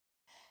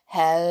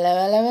Hello,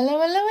 hello,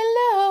 hello, hello,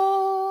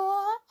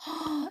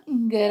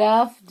 hello. Good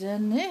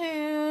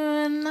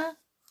afternoon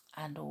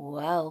and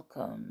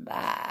welcome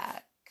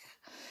back.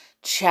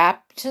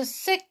 Chapter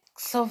 6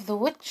 of The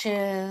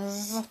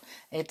Witches.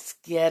 It's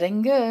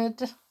getting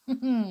good.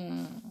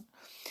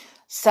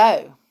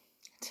 So,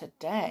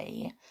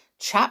 today,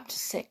 Chapter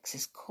 6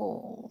 is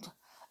called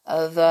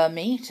The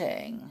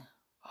Meeting.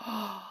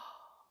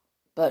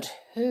 But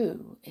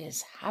who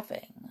is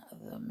having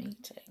the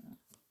meeting?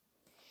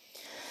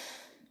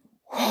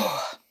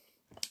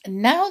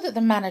 Now that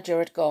the manager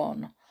had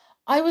gone,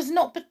 I was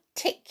not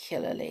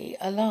particularly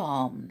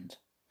alarmed.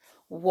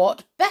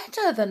 What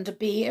better than to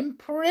be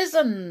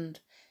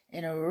imprisoned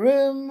in a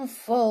room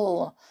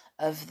full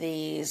of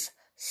these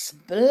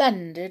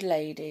splendid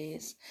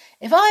ladies?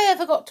 If I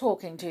ever got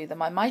talking to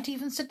them, I might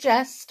even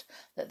suggest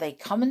that they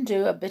come and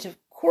do a bit of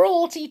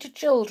cruelty to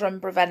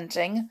children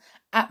preventing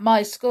at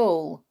my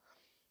school.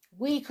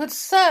 We could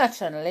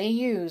certainly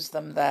use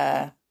them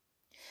there.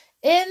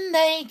 In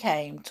they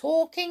came,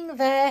 talking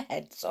their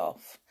heads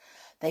off.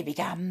 They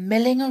began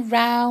milling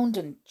around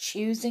and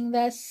choosing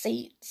their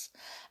seats,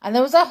 and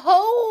there was a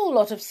whole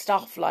lot of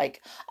stuff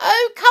like,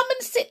 "Oh, come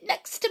and sit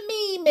next to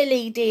me,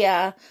 Millie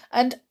dear,"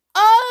 and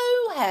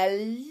 "Oh,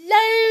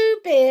 hello,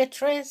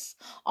 Beatrice.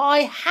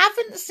 I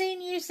haven't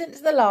seen you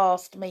since the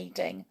last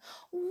meeting.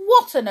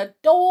 What an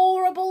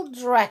adorable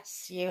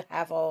dress you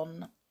have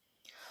on."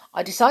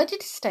 I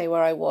decided to stay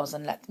where I was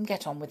and let them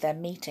get on with their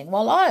meeting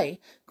while I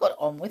got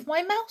on with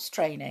my mouse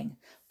training,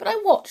 but I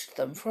watched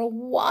them for a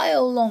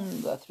while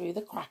longer through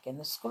the crack in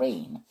the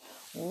screen,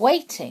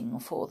 waiting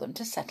for them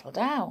to settle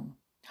down.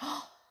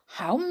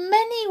 How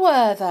many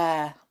were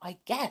there? I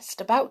guessed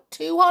about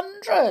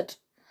 200.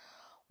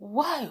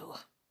 Whoa!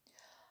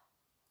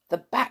 The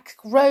back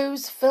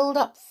rows filled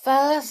up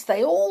first.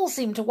 They all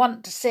seemed to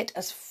want to sit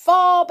as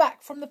far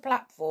back from the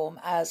platform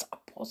as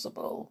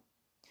possible.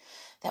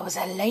 There was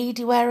a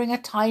lady wearing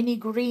a tiny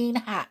green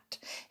hat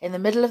in the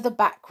middle of the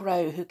back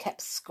row who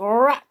kept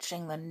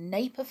scratching the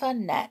nape of her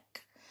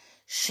neck.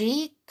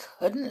 She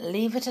couldn't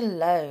leave it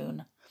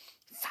alone.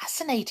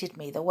 Fascinated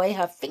me the way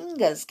her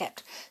fingers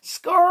kept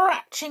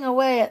scratching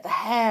away at the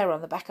hair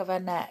on the back of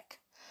her neck.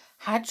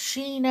 Had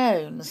she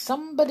known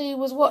somebody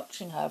was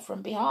watching her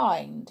from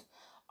behind,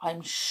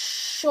 I'm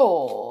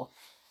sure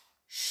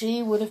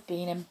she would have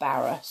been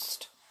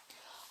embarrassed.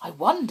 I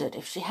wondered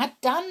if she had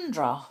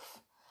dandruff.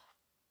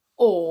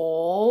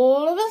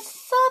 All of a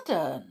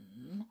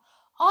sudden,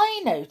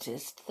 I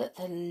noticed that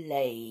the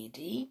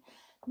lady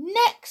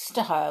next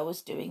to her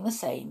was doing the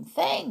same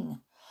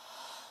thing.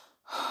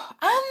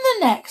 And the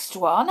next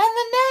one, and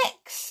the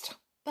next.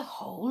 The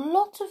whole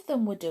lot of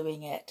them were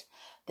doing it.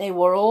 They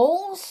were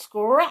all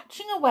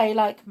scratching away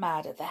like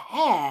mad at the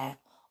hair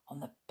on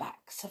the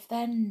backs of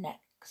their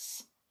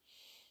necks.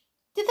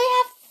 Did they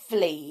have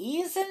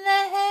fleas in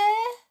their hair?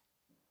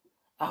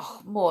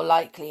 Oh, more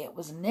likely it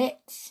was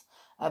nits.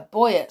 A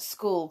boy at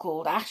school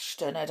called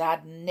Ashton had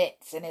had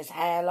nits in his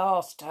hair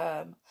last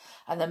term,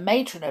 and the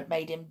matron had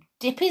made him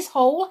dip his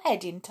whole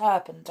head in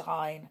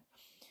turpentine.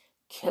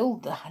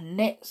 Killed the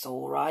nits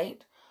all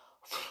right,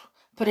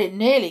 but it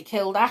nearly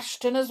killed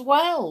Ashton as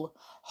well.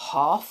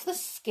 Half the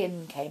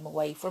skin came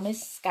away from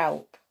his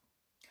scalp.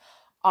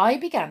 I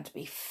began to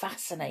be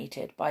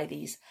fascinated by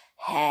these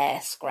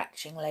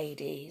hair-scratching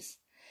ladies.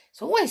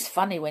 It's always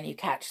funny when you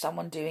catch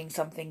someone doing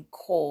something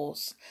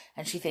coarse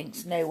and she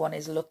thinks no one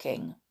is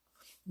looking.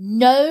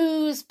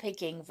 Nose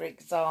picking, for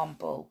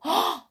example,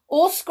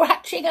 or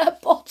scratching her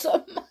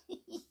bottom.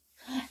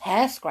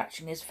 Hair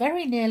scratching is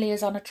very nearly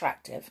as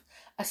unattractive,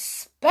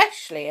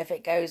 especially if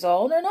it goes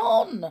on and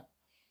on.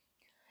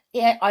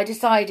 Yeah, I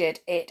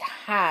decided it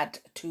had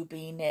to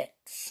be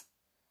nits.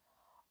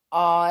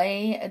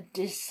 I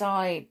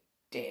decided.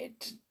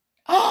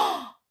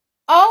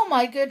 Oh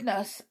my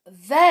goodness!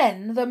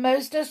 Then the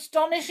most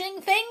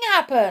astonishing thing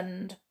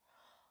happened.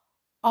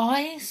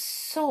 I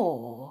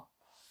saw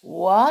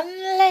one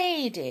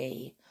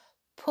lady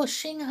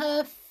pushing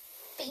her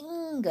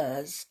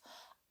fingers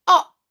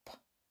up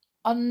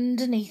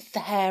underneath the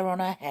hair on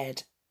her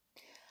head.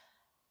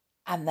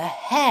 And the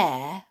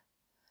hair,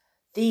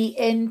 the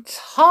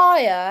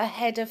entire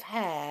head of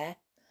hair,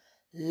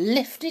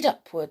 lifted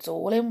upwards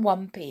all in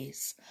one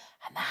piece,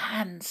 and the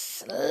hand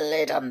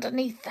slid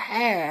underneath the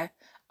hair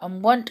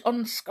and went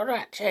on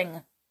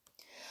scratching.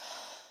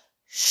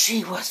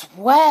 She was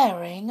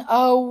wearing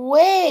a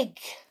wig.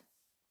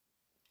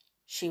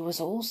 She was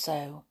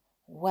also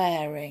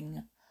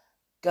wearing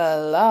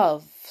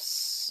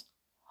gloves.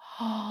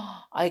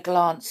 I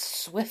glanced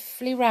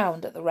swiftly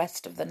round at the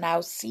rest of the now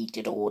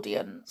seated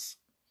audience.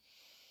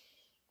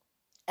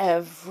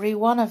 Every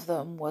one of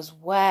them was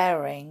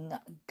wearing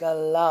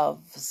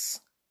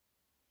gloves.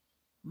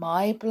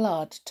 My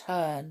blood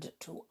turned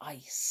to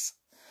ice.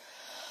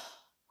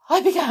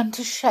 I began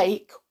to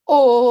shake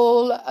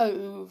all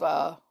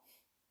over.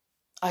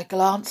 I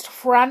glanced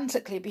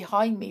frantically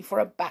behind me for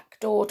a back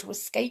door to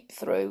escape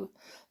through.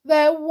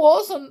 There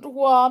wasn't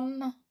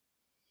one.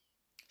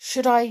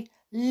 Should I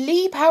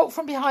leap out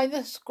from behind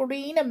the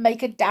screen and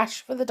make a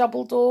dash for the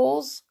double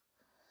doors?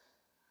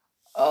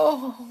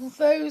 Oh,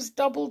 those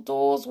double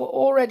doors were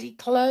already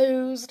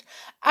closed,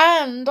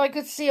 and I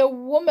could see a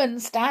woman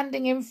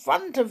standing in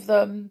front of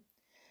them.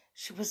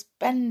 She was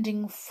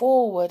bending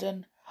forward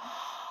and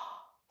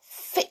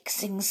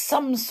fixing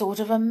some sort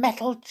of a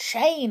metal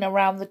chain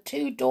around the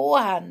two door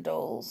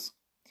handles.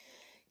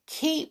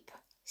 Keep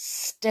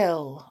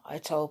still, I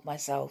told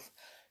myself.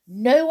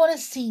 No one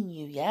has seen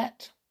you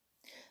yet.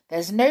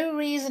 There's no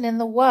reason in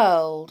the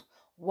world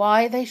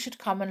why they should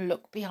come and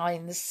look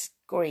behind the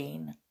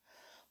screen.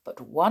 But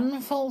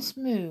one false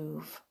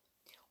move,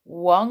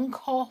 one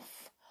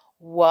cough,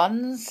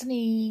 one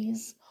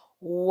sneeze,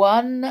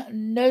 one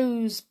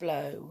nose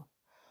blow,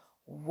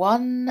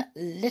 one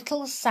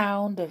little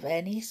sound of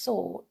any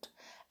sort,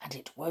 and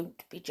it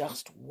won't be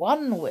just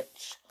one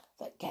witch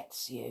that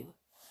gets you.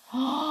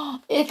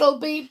 It'll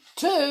be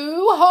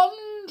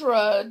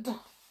 200.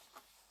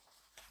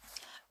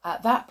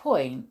 At that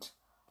point,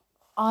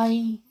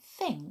 I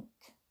think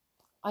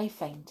I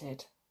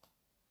fainted.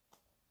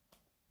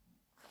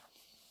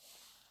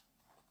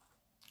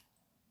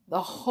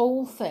 The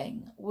whole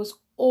thing was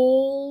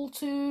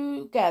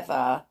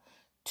altogether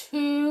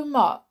too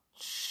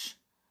much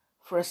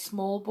for a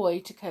small boy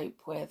to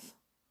cope with.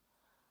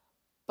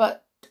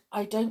 But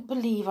I don't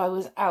believe I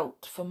was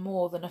out for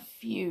more than a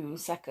few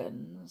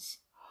seconds.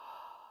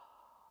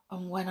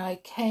 And when I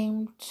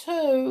came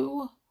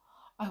to,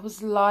 I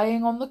was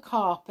lying on the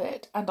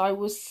carpet, and I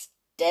was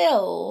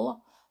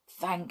still,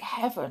 thank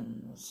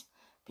heavens,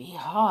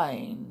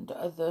 behind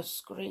the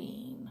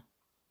screen.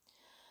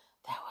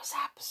 There was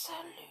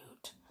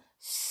absolute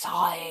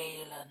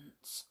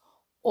silence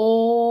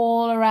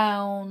all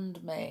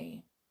around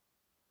me.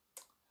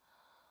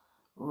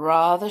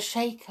 Rather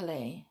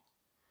shakily,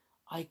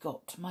 I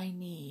got to my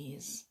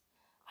knees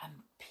and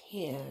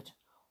peered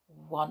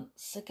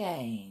once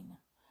again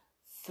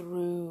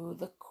through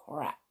the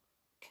crack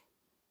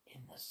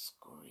in the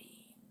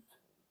screen.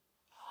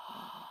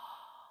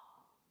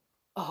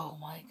 Oh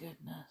my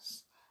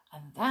goodness.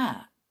 And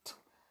that,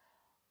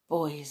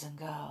 boys and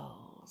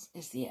girls,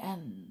 is the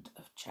end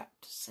of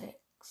chapter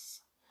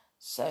 6.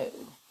 So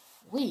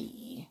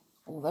we,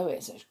 although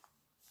it's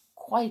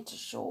quite a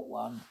short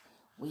one,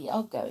 we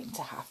are going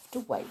to have to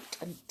wait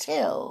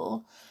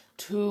until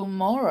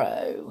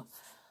tomorrow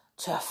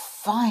to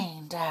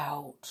find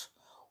out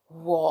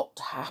what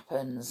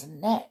happens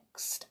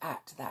next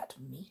at that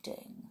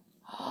meeting.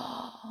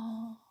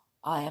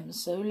 I am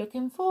so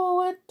looking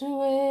forward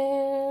to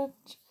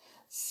it.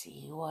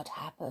 See what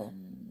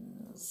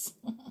happens.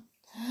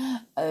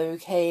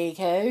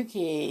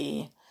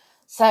 Okay.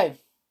 So,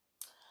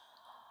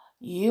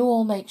 you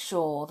all make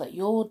sure that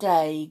your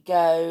day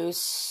goes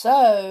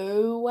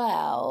so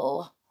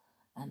well,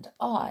 and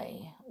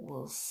I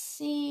will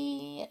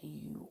see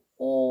you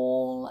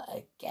all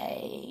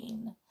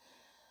again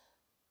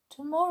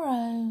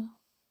tomorrow.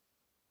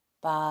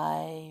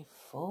 Bye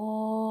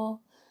for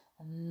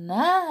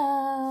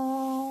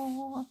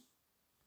now.